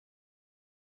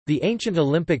The ancient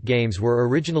Olympic Games were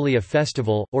originally a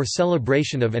festival, or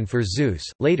celebration of and for Zeus.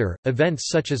 Later, events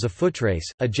such as a footrace,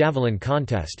 a javelin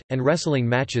contest, and wrestling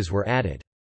matches were added.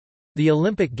 The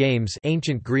Olympic Games,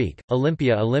 ancient Greek,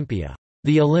 Olympia Olympia,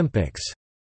 the Olympics,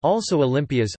 also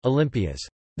Olympias, Olympias,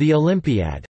 the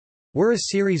Olympiad, were a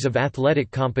series of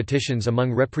athletic competitions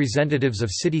among representatives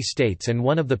of city-states and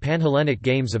one of the Panhellenic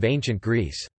Games of ancient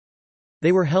Greece.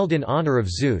 They were held in honor of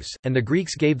Zeus, and the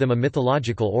Greeks gave them a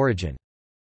mythological origin.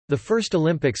 The first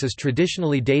Olympics is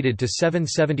traditionally dated to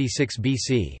 776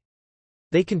 BC.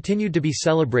 They continued to be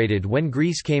celebrated when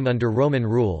Greece came under Roman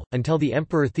rule, until the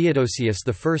Emperor Theodosius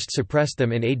I suppressed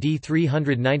them in AD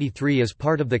 393 as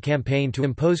part of the campaign to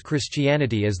impose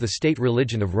Christianity as the state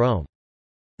religion of Rome.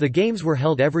 The games were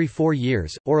held every 4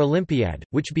 years, or Olympiad,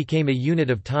 which became a unit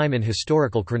of time in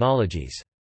historical chronologies.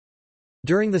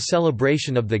 During the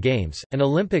celebration of the Games, an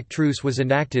Olympic truce was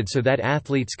enacted so that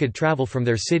athletes could travel from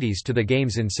their cities to the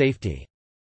Games in safety.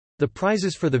 The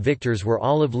prizes for the victors were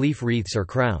olive leaf wreaths or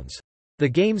crowns. The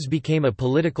Games became a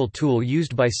political tool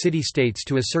used by city-states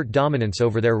to assert dominance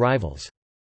over their rivals.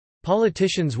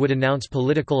 Politicians would announce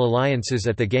political alliances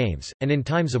at the Games, and in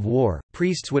times of war,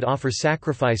 priests would offer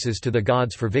sacrifices to the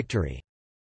gods for victory.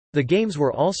 The Games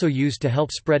were also used to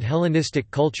help spread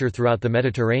Hellenistic culture throughout the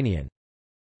Mediterranean.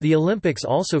 The Olympics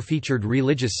also featured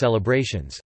religious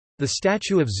celebrations. The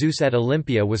statue of Zeus at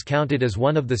Olympia was counted as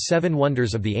one of the 7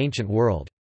 wonders of the ancient world.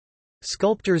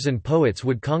 Sculptors and poets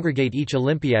would congregate each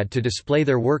Olympiad to display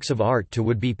their works of art to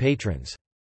would-be patrons.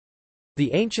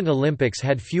 The ancient Olympics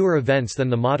had fewer events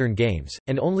than the modern Games,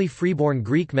 and only freeborn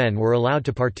Greek men were allowed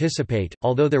to participate,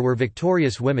 although there were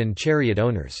victorious women chariot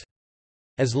owners.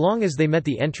 As long as they met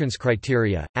the entrance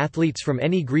criteria, athletes from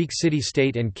any Greek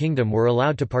city-state and kingdom were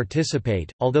allowed to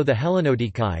participate, although the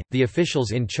Hellenodikai, the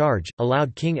officials in charge,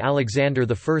 allowed King Alexander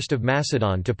I of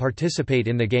Macedon to participate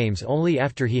in the Games only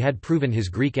after he had proven his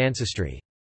Greek ancestry.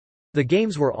 The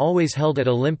Games were always held at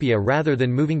Olympia rather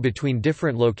than moving between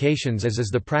different locations as is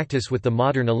the practice with the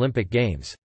modern Olympic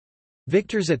Games.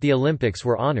 Victors at the Olympics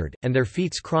were honored, and their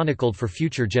feats chronicled for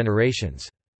future generations.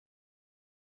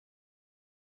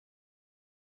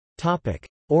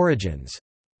 Origins.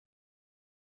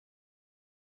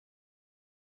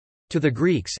 To the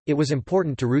Greeks, it was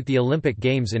important to root the Olympic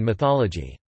Games in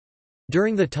mythology.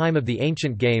 During the time of the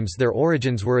ancient games their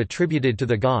origins were attributed to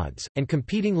the gods, and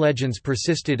competing legends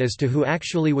persisted as to who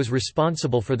actually was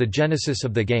responsible for the genesis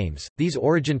of the games. These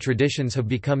origin traditions have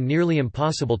become nearly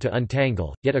impossible to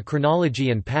untangle, yet a chronology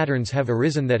and patterns have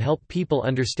arisen that help people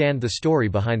understand the story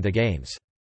behind the games.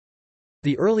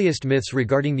 The earliest myths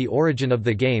regarding the origin of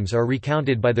the games are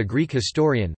recounted by the Greek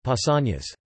historian, Pausanias.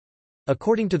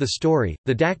 According to the story,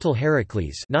 the dactyl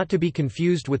Heracles, not to be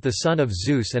confused with the son of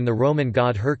Zeus and the Roman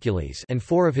god Hercules, and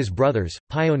 4 of his brothers,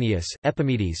 Paeonius,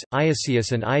 Epimedes,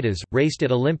 Iasius and Idas, raced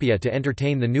at Olympia to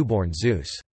entertain the newborn Zeus.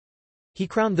 He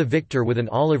crowned the victor with an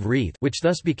olive wreath, which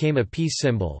thus became a peace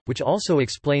symbol, which also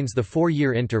explains the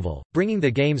 4-year interval, bringing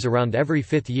the games around every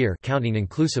 5th year, counting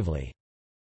inclusively.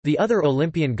 The other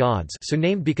Olympian gods, so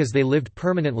named because they lived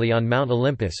permanently on Mount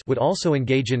Olympus, would also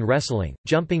engage in wrestling,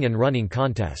 jumping and running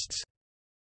contests.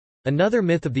 Another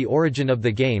myth of the origin of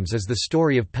the games is the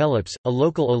story of Pelops, a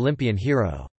local Olympian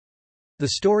hero.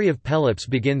 The story of Pelops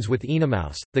begins with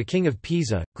Oenomaus, the king of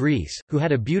Pisa, Greece, who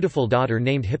had a beautiful daughter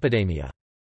named Hippodamia.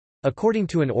 According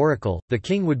to an oracle, the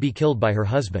king would be killed by her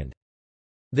husband.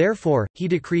 Therefore, he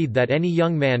decreed that any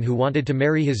young man who wanted to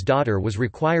marry his daughter was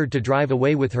required to drive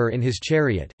away with her in his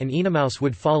chariot, and Oenomaus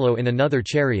would follow in another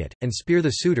chariot, and spear the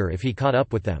suitor if he caught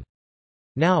up with them.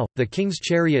 Now, the king's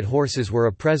chariot horses were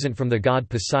a present from the god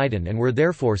Poseidon and were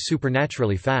therefore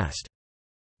supernaturally fast.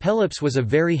 Pelops was a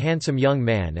very handsome young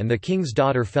man and the king's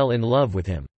daughter fell in love with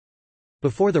him.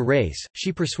 Before the race,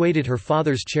 she persuaded her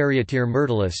father's charioteer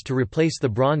Myrtilus to replace the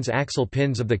bronze axle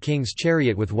pins of the king's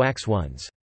chariot with wax ones.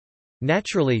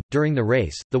 Naturally, during the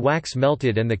race, the wax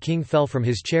melted and the king fell from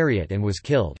his chariot and was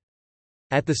killed.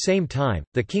 At the same time,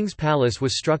 the king's palace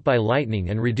was struck by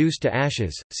lightning and reduced to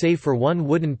ashes, save for one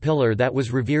wooden pillar that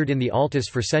was revered in the Altis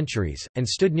for centuries, and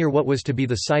stood near what was to be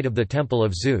the site of the Temple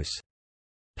of Zeus.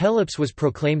 Pelops was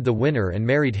proclaimed the winner and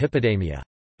married Hippodamia.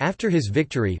 After his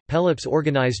victory, Pelops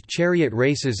organized chariot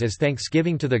races as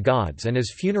thanksgiving to the gods and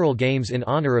as funeral games in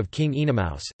honor of King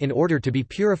Oenomaus, in order to be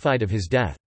purified of his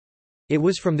death. It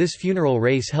was from this funeral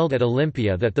race held at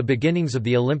Olympia that the beginnings of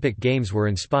the Olympic Games were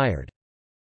inspired.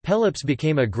 Pelops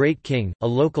became a great king, a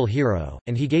local hero,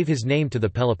 and he gave his name to the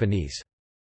Peloponnese.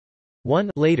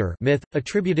 One later myth,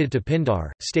 attributed to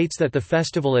Pindar, states that the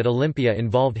festival at Olympia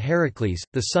involved Heracles,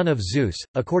 the son of Zeus.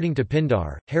 According to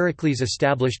Pindar, Heracles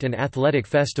established an athletic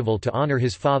festival to honor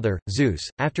his father, Zeus,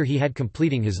 after he had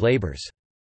completing his labors.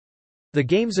 The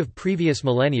games of previous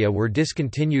millennia were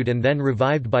discontinued and then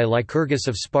revived by Lycurgus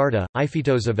of Sparta,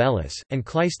 Iphitos of Elis, and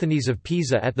Cleisthenes of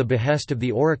Pisa at the behest of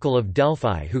the Oracle of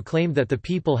Delphi, who claimed that the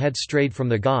people had strayed from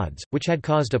the gods, which had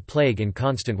caused a plague and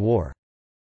constant war.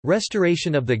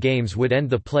 Restoration of the games would end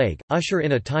the plague, usher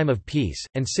in a time of peace,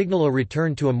 and signal a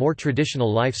return to a more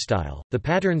traditional lifestyle. The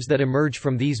patterns that emerge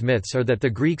from these myths are that the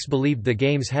Greeks believed the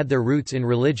games had their roots in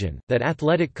religion, that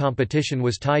athletic competition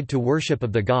was tied to worship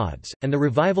of the gods, and the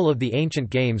revival of the ancient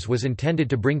games was intended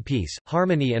to bring peace,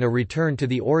 harmony, and a return to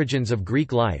the origins of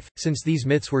Greek life. Since these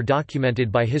myths were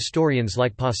documented by historians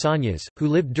like Pausanias, who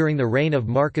lived during the reign of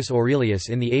Marcus Aurelius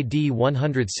in the AD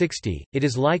 160, it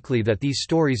is likely that these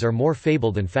stories are more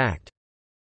fable than fact.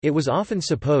 It was often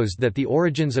supposed that the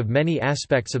origins of many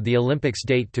aspects of the Olympics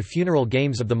date to funeral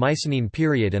games of the Mycenaean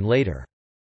period and later.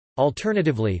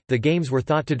 Alternatively, the games were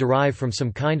thought to derive from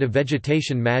some kind of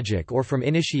vegetation magic or from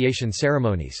initiation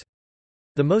ceremonies.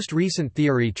 The most recent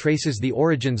theory traces the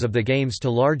origins of the games to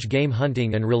large game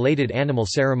hunting and related animal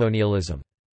ceremonialism.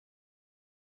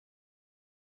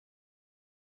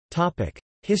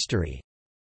 History.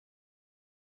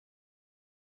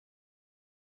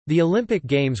 The Olympic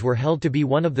Games were held to be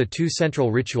one of the two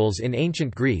central rituals in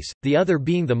ancient Greece, the other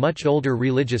being the much older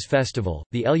religious festival,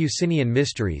 the Eleusinian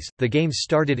Mysteries. The Games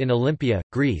started in Olympia,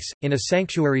 Greece, in a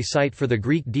sanctuary site for the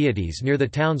Greek deities near the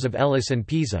towns of Elis and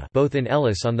Pisa, both in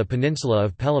Elis on the peninsula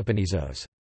of Peloponnesos.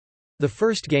 The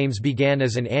first games began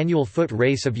as an annual foot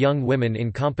race of young women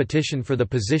in competition for the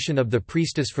position of the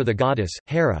priestess for the goddess,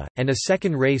 Hera, and a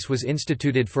second race was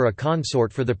instituted for a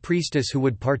consort for the priestess who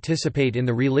would participate in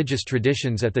the religious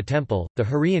traditions at the temple. The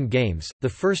Heraean Games, the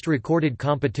first recorded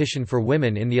competition for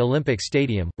women in the Olympic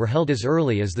Stadium, were held as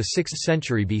early as the 6th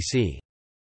century BC.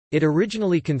 It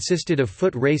originally consisted of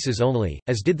foot races only,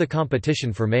 as did the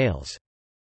competition for males.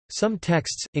 Some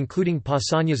texts, including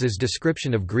Pausanias's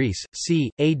description of Greece,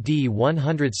 c. AD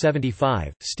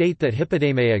 175, state that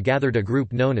Hippodamia gathered a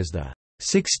group known as the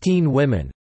 16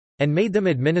 Women, and made them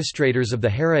administrators of the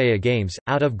Heraea Games,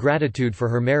 out of gratitude for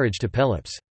her marriage to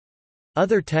Pelops.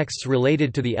 Other texts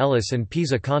related to the Elis and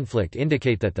Pisa conflict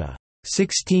indicate that the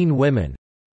 16 Women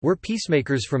were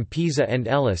peacemakers from Pisa and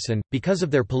Elis and, because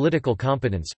of their political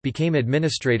competence, became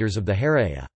administrators of the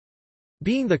Heraea.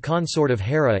 Being the consort of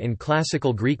Hera in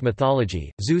classical Greek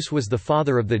mythology, Zeus was the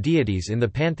father of the deities in the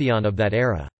pantheon of that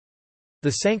era.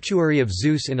 The sanctuary of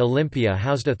Zeus in Olympia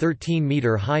housed a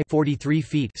 13-meter-high (43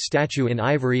 feet) statue in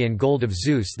ivory and gold of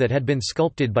Zeus that had been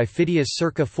sculpted by Phidias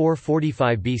circa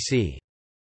 445 BC.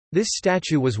 This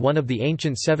statue was one of the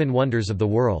ancient seven wonders of the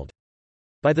world.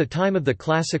 By the time of the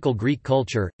classical Greek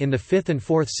culture, in the 5th and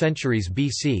 4th centuries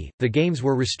BC, the games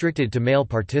were restricted to male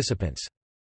participants.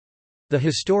 The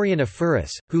historian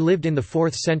Ephorus, who lived in the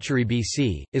 4th century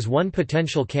BC, is one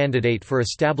potential candidate for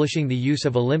establishing the use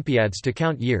of Olympiads to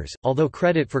count years, although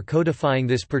credit for codifying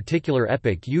this particular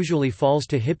epoch usually falls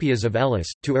to Hippias of Elis,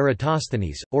 to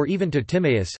Eratosthenes, or even to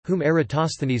Timaeus, whom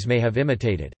Eratosthenes may have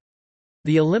imitated.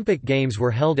 The Olympic Games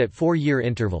were held at 4-year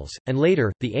intervals, and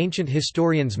later, the ancient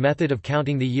historians' method of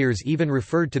counting the years even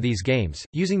referred to these games,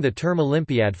 using the term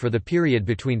Olympiad for the period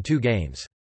between two games.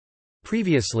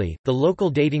 Previously, the local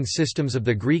dating systems of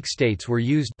the Greek states were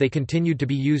used. They continued to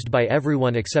be used by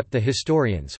everyone except the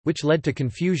historians, which led to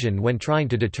confusion when trying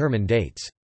to determine dates.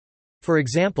 For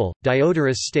example,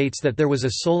 Diodorus states that there was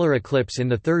a solar eclipse in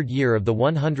the 3rd year of the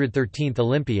 113th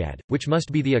Olympiad, which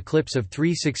must be the eclipse of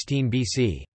 316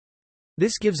 BC.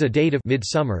 This gives a date of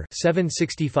midsummer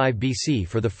 765 BC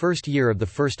for the first year of the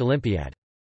first Olympiad.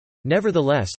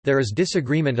 Nevertheless, there is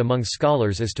disagreement among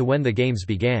scholars as to when the games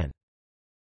began.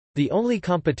 The only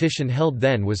competition held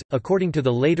then was, according to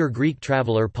the later Greek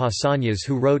traveller Pausanias,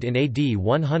 who wrote in AD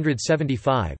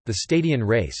 175, the Stadion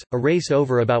race, a race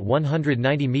over about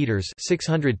 190 metres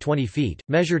 620 feet,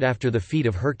 measured after the feet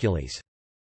of Hercules.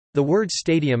 The word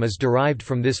stadium is derived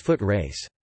from this foot race.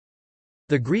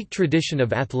 The Greek tradition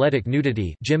of athletic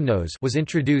nudity gymnos was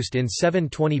introduced in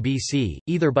 720 BC,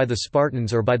 either by the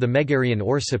Spartans or by the Megarian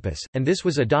Orsippus, and this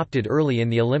was adopted early in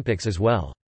the Olympics as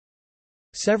well.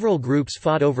 Several groups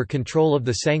fought over control of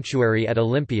the sanctuary at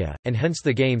Olympia, and hence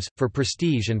the games, for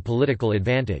prestige and political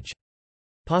advantage.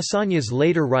 Pausanias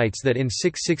later writes that in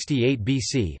 668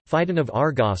 BC, Phaeton of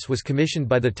Argos was commissioned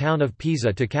by the town of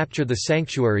Pisa to capture the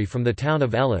sanctuary from the town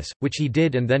of Elis, which he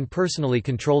did and then personally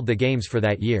controlled the games for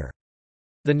that year.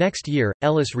 The next year,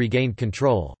 Elis regained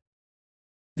control.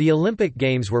 The Olympic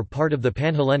Games were part of the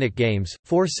Panhellenic Games,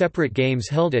 4 separate games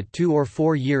held at 2- or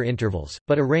 4-year intervals,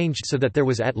 but arranged so that there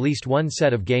was at least one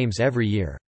set of games every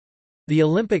year. The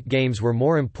Olympic Games were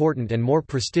more important and more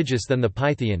prestigious than the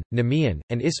Pythian, Nemean,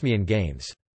 and Isthmian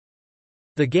Games.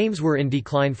 The games were in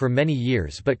decline for many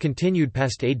years but continued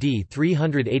past AD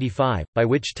 385, by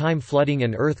which time flooding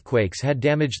and earthquakes had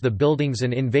damaged the buildings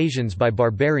and invasions by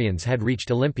barbarians had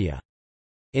reached Olympia.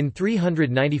 In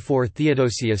 394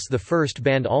 Theodosius I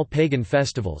banned all pagan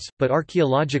festivals, but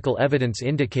archaeological evidence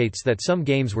indicates that some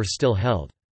games were still held.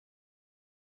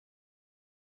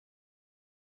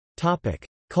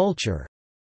 Culture.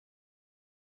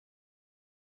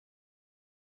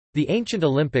 The ancient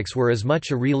Olympics were as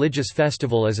much a religious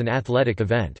festival as an athletic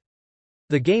event.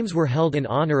 The games were held in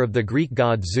honor of the Greek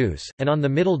god Zeus, and on the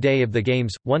middle day of the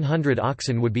games, 100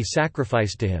 oxen would be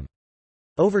sacrificed to him.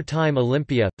 Over time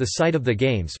Olympia, the site of the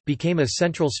games, became a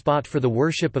central spot for the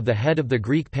worship of the head of the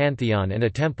Greek pantheon, and a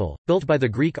temple, built by the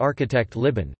Greek architect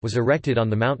Liban, was erected on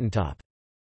the mountaintop.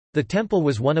 The temple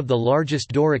was one of the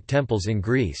largest Doric temples in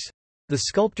Greece. The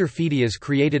sculptor Phidias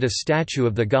created a statue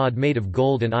of the god made of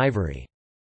gold and ivory.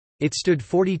 It stood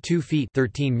 42 feet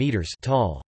 13 meters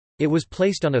tall. It was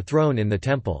placed on a throne in the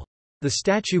temple. The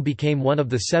statue became one of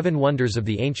the 7 wonders of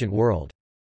the ancient world.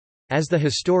 As the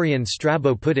historian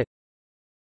Strabo put it,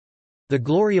 the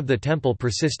glory of the temple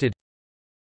persisted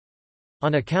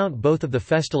on account both of the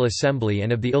festal assembly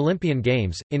and of the Olympian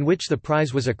Games, in which the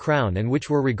prize was a crown and which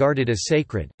were regarded as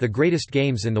sacred, the greatest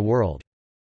games in the world.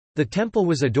 The temple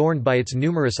was adorned by its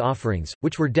numerous offerings,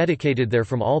 which were dedicated there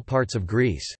from all parts of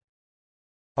Greece.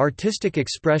 Artistic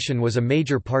expression was a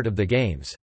major part of the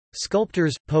games.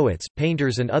 Sculptors, poets,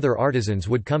 painters and other artisans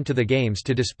would come to the games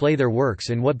to display their works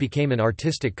in what became an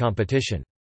artistic competition.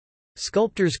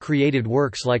 Sculptors created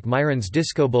works like Myron's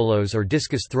discobolos or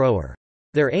discus thrower.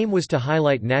 Their aim was to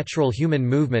highlight natural human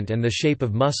movement and the shape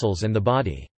of muscles and the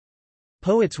body.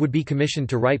 Poets would be commissioned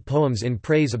to write poems in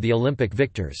praise of the Olympic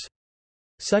victors.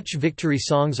 Such victory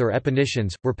songs or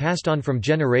eponytions, were passed on from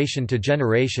generation to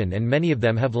generation, and many of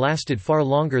them have lasted far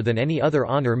longer than any other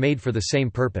honor made for the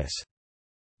same purpose.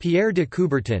 Pierre de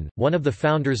Coubertin, one of the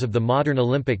founders of the modern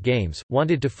Olympic Games,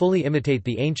 wanted to fully imitate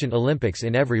the ancient Olympics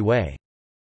in every way.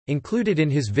 Included in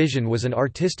his vision was an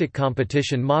artistic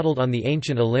competition modeled on the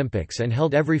ancient Olympics and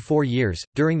held every 4 years,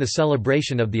 during the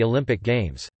celebration of the Olympic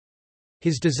Games.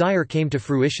 His desire came to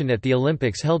fruition at the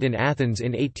Olympics held in Athens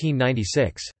in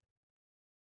 1896.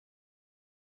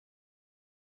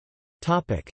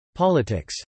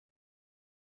 Politics.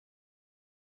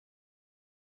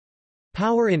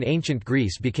 Power in ancient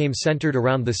Greece became centered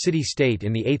around the city-state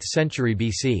in the 8th century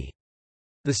BC.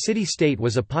 The city-state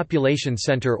was a population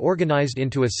center organized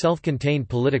into a self-contained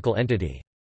political entity.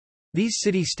 These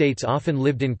city-states often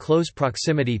lived in close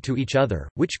proximity to each other,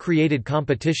 which created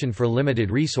competition for limited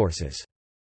resources.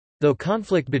 Though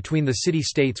conflict between the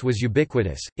city-states was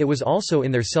ubiquitous, it was also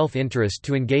in their self-interest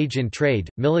to engage in trade,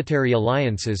 military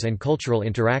alliances and cultural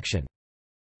interaction.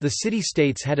 The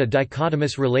city-states had a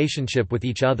dichotomous relationship with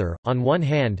each other. On one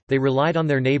hand, they relied on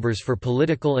their neighbors for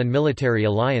political and military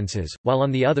alliances, while on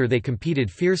the other they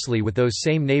competed fiercely with those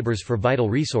same neighbors for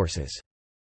vital resources.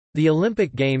 The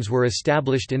Olympic Games were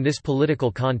established in this political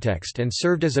context and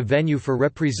served as a venue for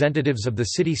representatives of the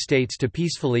city-states to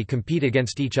peacefully compete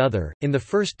against each other. In the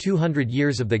first 200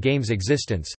 years of the Games'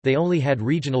 existence, they only had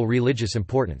regional religious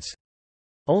importance.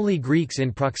 Only Greeks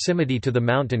in proximity to the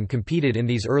mountain competed in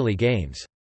these early games.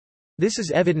 This is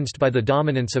evidenced by the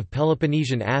dominance of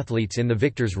Peloponnesian athletes in the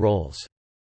victors' roles.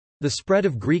 The spread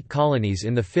of Greek colonies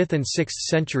in the 5th and 6th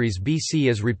centuries BC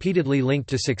is repeatedly linked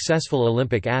to successful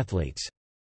Olympic athletes.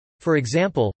 For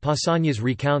example, Pausanias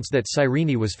recounts that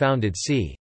Cyrene was founded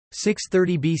c.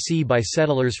 630 BC by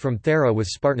settlers from Thera with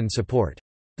Spartan support.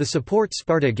 The support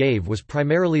Sparta gave was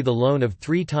primarily the loan of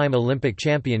 3-time Olympic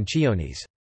champion Chionis.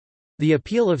 The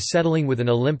appeal of settling with an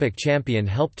Olympic champion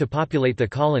helped to populate the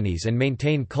colonies and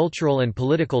maintain cultural and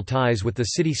political ties with the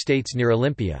city-states near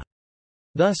Olympia.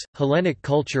 Thus, Hellenic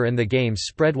culture and the Games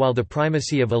spread while the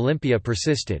primacy of Olympia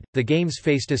persisted. The Games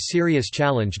faced a serious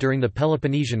challenge during the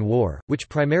Peloponnesian War, which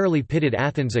primarily pitted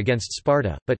Athens against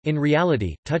Sparta, but, in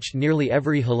reality, touched nearly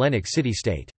every Hellenic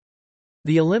city-state.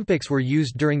 The Olympics were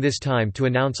used during this time to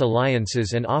announce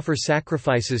alliances and offer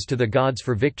sacrifices to the gods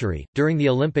for victory. During the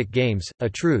Olympic Games, a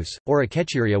truce, or a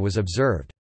kechiria, was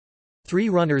observed. 3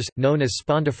 runners, known as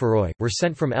spondophoroi, were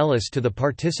sent from Elis to the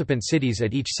participant cities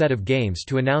at each set of games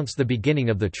to announce the beginning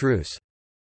of the truce.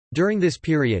 During this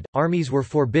period, armies were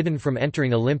forbidden from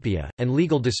entering Olympia, and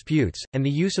legal disputes, and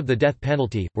the use of the death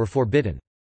penalty, were forbidden.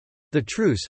 The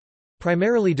truce,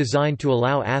 primarily designed to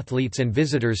allow athletes and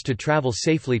visitors to travel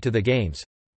safely to the games,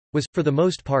 was, for the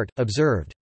most part,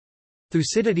 observed.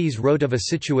 Thucydides wrote of a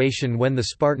situation when the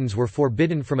Spartans were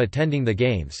forbidden from attending the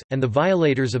games, and the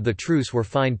violators of the truce were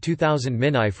fined 2,000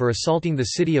 minae for assaulting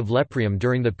the city of Lepreum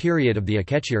during the period of the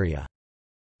Akechiria.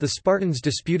 The Spartans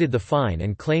disputed the fine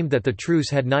and claimed that the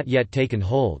truce had not yet taken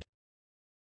hold.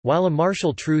 While a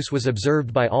martial truce was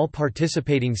observed by all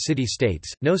participating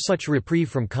city-states, no such reprieve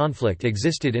from conflict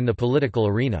existed in the political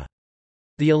arena.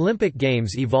 The Olympic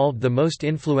Games evolved the most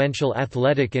influential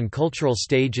athletic and cultural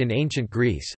stage in ancient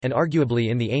Greece, and arguably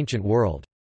in the ancient world.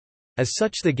 As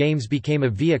such, the Games became a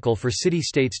vehicle for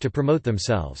city-states to promote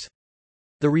themselves.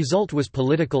 The result was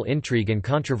political intrigue and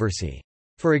controversy.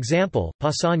 For example,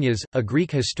 Pausanias, a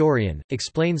Greek historian,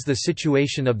 explains the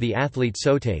situation of the athlete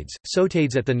Sotades.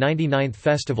 Sotades at the 99th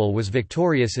festival was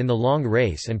victorious in the long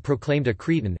race and proclaimed a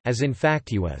Cretan, as in fact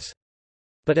he was.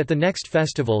 But at the next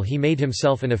festival he made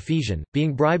himself an Ephesian,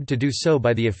 being bribed to do so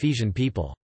by the Ephesian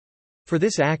people. For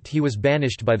this act he was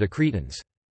banished by the Cretans.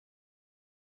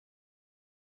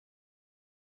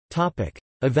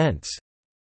 Events.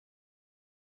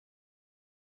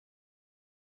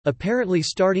 Apparently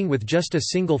starting with just a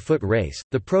single-foot race,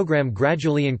 the program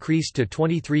gradually increased to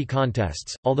 23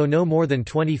 contests, although no more than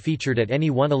 20 featured at any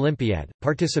one Olympiad.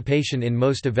 Participation in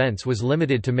most events was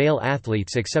limited to male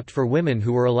athletes except for women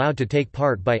who were allowed to take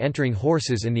part by entering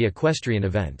horses in the equestrian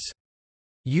events.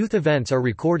 Youth events are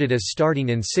recorded as starting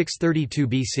in 632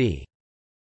 BC.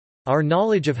 Our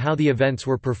knowledge of how the events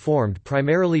were performed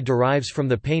primarily derives from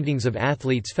the paintings of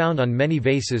athletes found on many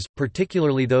vases,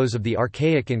 particularly those of the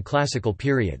Archaic and Classical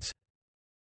periods.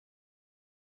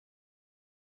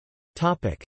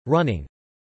 Running.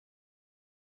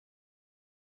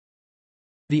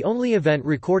 The only event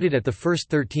recorded at the first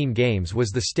 13 games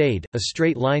was the stade, a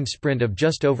straight-line sprint of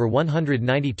just over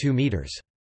 192 meters.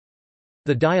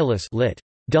 The dialis, lit.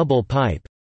 Double pipe,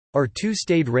 or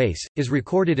two-stade race, is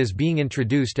recorded as being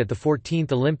introduced at the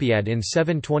 14th Olympiad in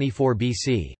 724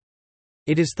 BC.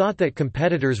 It is thought that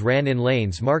competitors ran in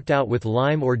lanes marked out with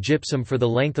lime or gypsum for the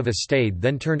length of a stade,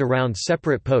 then turned around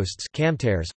separate posts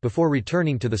before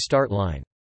returning to the start line.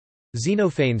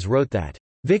 Xenophanes wrote that,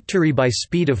 "Victory by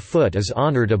speed of foot is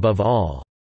honored above all."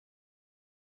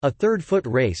 A third-foot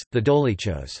race, the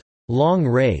dolichos, long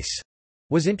race,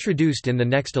 was introduced in the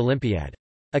next Olympiad.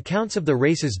 Accounts of the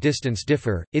race's distance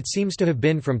differ. It seems to have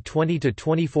been from 20 to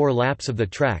 24 laps of the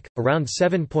track, around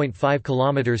 7.5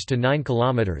 km to 9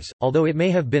 km, although it may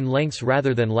have been lengths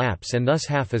rather than laps and thus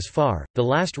half as far. The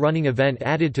last running event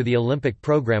added to the Olympic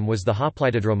program was the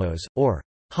hoplitodromos, or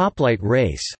hoplite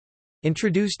race,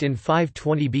 introduced in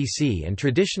 520 BC and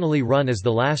traditionally run as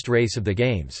the last race of the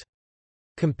Games.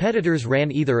 Competitors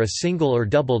ran either a single or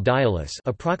double dialis,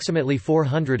 approximately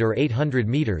 400 or 800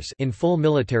 meters, in full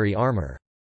military armor.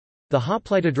 The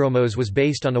hoplitodromos was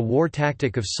based on a war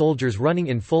tactic of soldiers running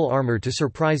in full armor to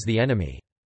surprise the enemy.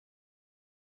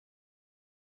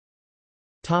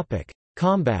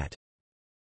 Combat.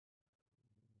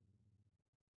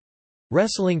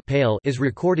 Wrestling is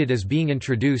recorded as being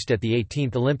introduced at the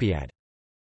 18th Olympiad.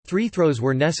 3 throws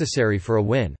were necessary for a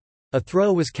win. A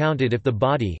throw was counted if the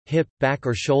body, hip, back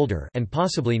or shoulder and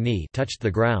possibly knee touched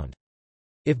the ground.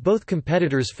 If both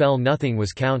competitors fell, nothing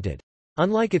was counted.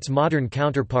 Unlike its modern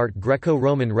counterpart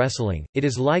Greco-Roman wrestling, it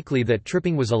is likely that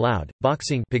tripping was allowed.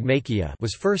 Boxing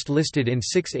was first listed in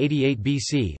 688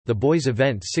 BC, the boys'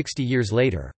 event 60 years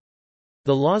later.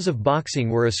 The laws of boxing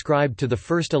were ascribed to the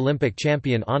first Olympic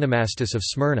champion Onomastus of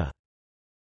Smyrna.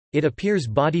 It appears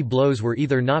body blows were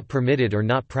either not permitted or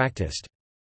not practiced.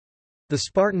 The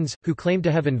Spartans, who claimed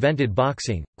to have invented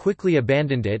boxing, quickly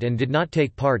abandoned it and did not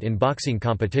take part in boxing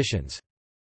competitions.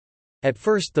 At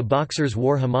first the boxers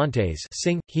wore hemantes,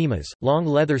 hemas, long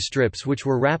leather strips which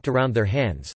were wrapped around their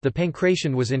hands. The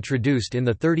pankration was introduced in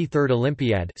the 33rd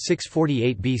Olympiad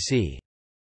 648 BC.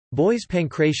 Boys'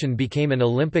 pankration became an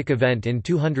Olympic event in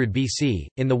 200 BC,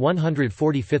 in the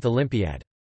 145th Olympiad.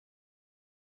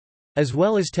 As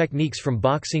well as techniques from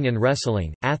boxing and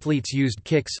wrestling, athletes used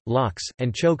kicks, locks,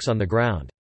 and chokes on the ground.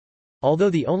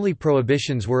 Although the only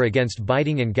prohibitions were against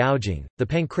biting and gouging, the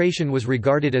pankration was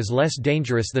regarded as less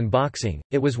dangerous than boxing.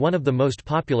 It was one of the most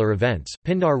popular events.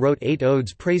 Pindar wrote 8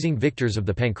 odes praising victors of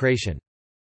the pankration.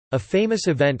 A famous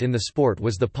event in the sport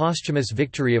was the posthumous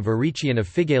victory of Eurytion of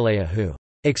Phigaleia, who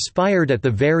expired at the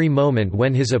very moment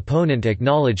when his opponent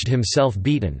acknowledged himself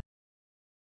beaten.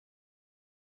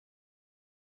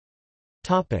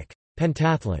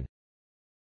 Pentathlon.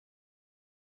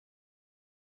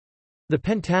 The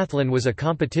pentathlon was a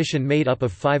competition made up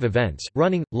of 5 events: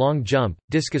 running, long jump,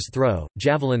 discus throw,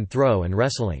 javelin throw and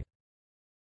wrestling.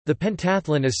 The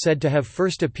pentathlon is said to have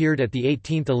first appeared at the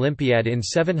 18th Olympiad in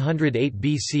 708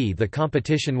 BC. The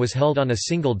competition was held on a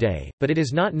single day, but it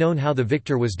is not known how the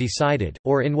victor was decided,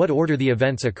 or in what order the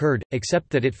events occurred, except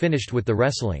that it finished with the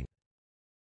wrestling.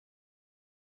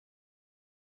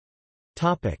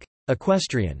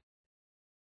 Equestrian.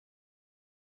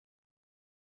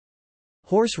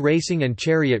 Horse racing and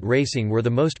chariot racing were the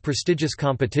most prestigious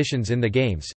competitions in the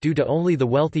games, due to only the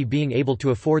wealthy being able to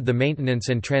afford the maintenance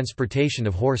and transportation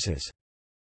of horses.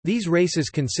 These races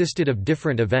consisted of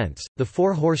different events: the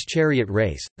 4-horse chariot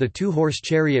race, the 2-horse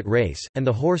chariot race, and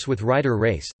the horse with rider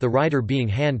race, the rider being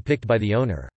hand-picked by the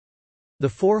owner. The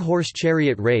 4-horse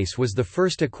chariot race was the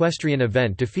first equestrian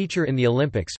event to feature in the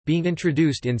Olympics, being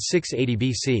introduced in 680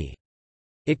 BC.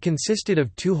 It consisted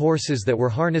of 2 horses that were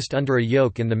harnessed under a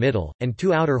yoke in the middle, and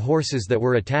 2 outer horses that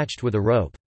were attached with a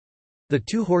rope. The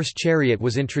 2-horse chariot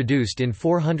was introduced in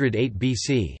 408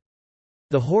 BC.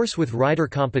 The horse with rider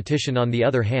competition, on the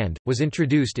other hand, was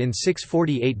introduced in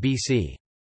 648 BC.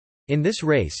 In this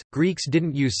race, Greeks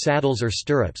didn't use saddles or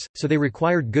stirrups, so they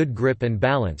required good grip and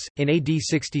balance. In AD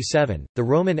 67, the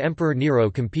Roman Emperor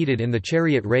Nero competed in the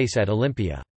chariot race at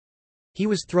Olympia. He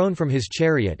was thrown from his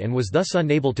chariot and was thus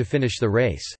unable to finish the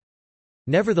race.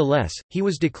 Nevertheless, he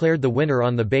was declared the winner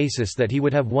on the basis that he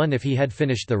would have won if he had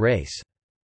finished the race.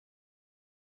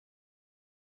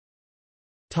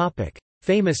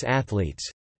 Famous athletes.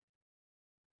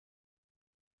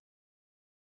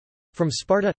 From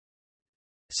Sparta: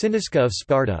 Cynisca of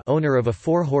Sparta, owner of a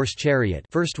 4-horse chariot,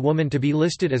 first woman to be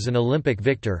listed as an Olympic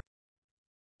victor.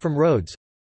 From Rhodes: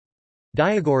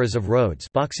 Diagoras of Rhodes,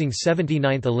 boxing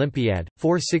 79th Olympiad,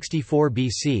 464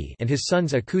 BC, and his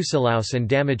sons Acusilaus and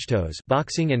Damagtos,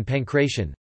 boxing and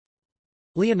pankration.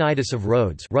 Leonidas of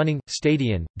Rhodes, running,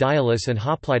 stadion, dialis and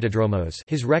hoplitodromos.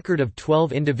 His record of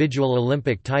 12 individual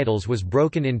Olympic titles was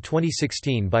broken in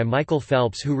 2016 by Michael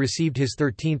Phelps, who received his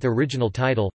 13th original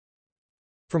title.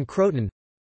 From Croton: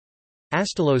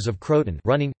 Astylos of Croton,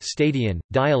 running, stadion,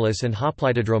 dialis and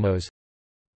hoplitodromos.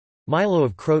 Milo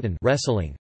of Croton,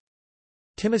 wrestling.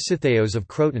 Timostheos of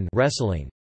Croton, wrestling.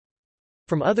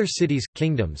 From other cities,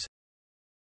 kingdoms: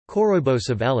 Korobos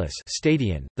of Elis,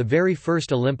 stadion, the very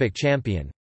first Olympic champion.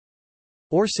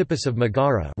 Orsippus of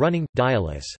Megara, running,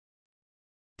 dialis.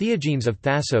 Theogenes of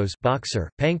Thassos, boxer,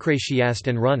 pancratiast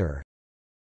and runner.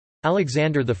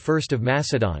 Alexander I of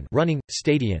Macedon, running,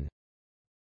 stadion.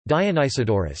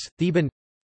 Dionysiodorus, Theban.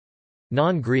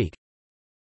 Non-Greek: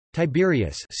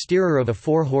 Tiberius, steerer of a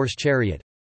 4-horse chariot.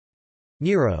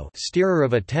 Nero, steerer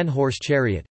of a 10-horse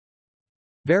chariot.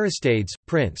 Varistades,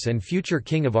 prince and future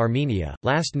king of Armenia,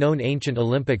 last known ancient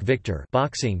Olympic victor,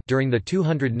 boxing, during the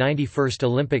 291st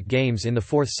Olympic Games in the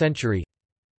 4th century.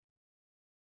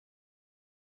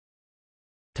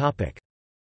 Topic: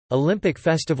 Olympic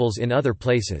festivals in other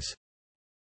places.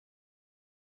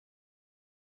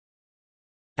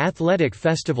 Athletic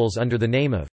festivals under the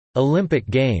name of Olympic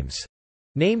Games,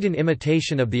 named in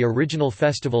imitation of the original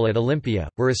festival at Olympia,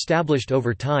 were established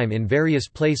over time in various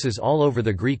places all over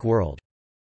the Greek world.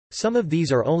 Some of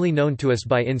these are only known to us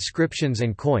by inscriptions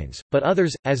and coins, but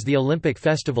others, as the Olympic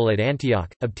festival at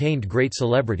Antioch, obtained great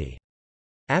celebrity.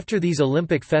 After these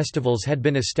Olympic festivals had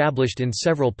been established in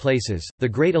several places, the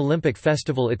Great Olympic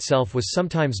Festival itself was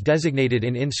sometimes designated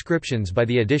in inscriptions by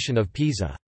the addition of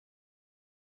Pisa.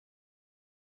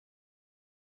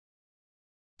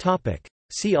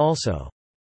 See also: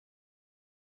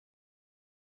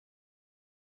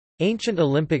 Ancient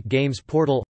Olympic Games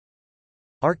portal,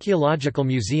 Archaeological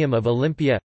Museum of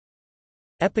Olympia,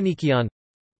 Eponychion,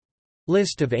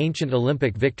 List of ancient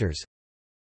Olympic victors,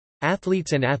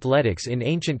 Athletes and athletics in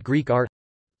ancient Greek art,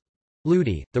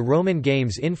 Ludi, the Roman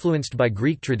games influenced by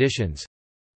Greek traditions,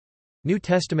 New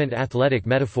Testament athletic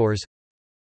metaphors,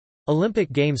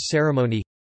 Olympic Games ceremony,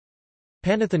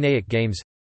 Panathenaic Games.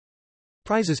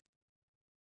 Prizes.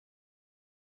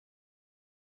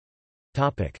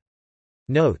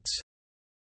 Notes.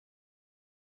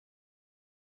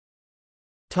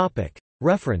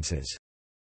 References.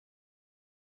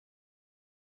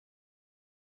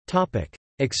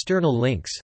 External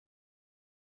links.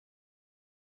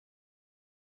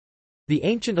 The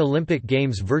Ancient Olympic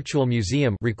Games Virtual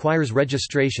Museum requires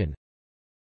registration.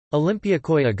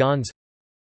 Olympiakoi Agons.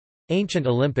 Ancient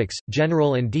Olympics,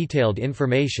 general and detailed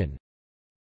information.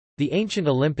 The Ancient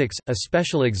Olympics, a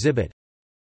special exhibit.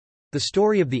 The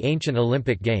story of the Ancient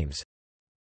Olympic Games.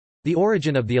 The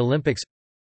origin of the Olympics.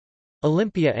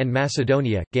 Olympia and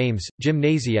Macedonia, Games,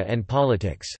 Gymnasia and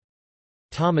Politics.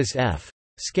 Thomas F.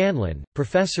 Scanlon,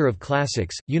 Professor of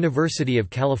Classics, University of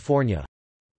California.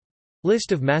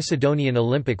 List of Macedonian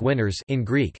Olympic winners in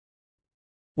Greek.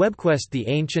 WebQuest: The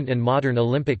Ancient and Modern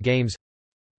Olympic Games.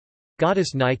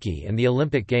 Goddess Nike and the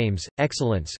Olympic Games,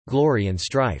 Excellence, Glory and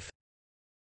Strife.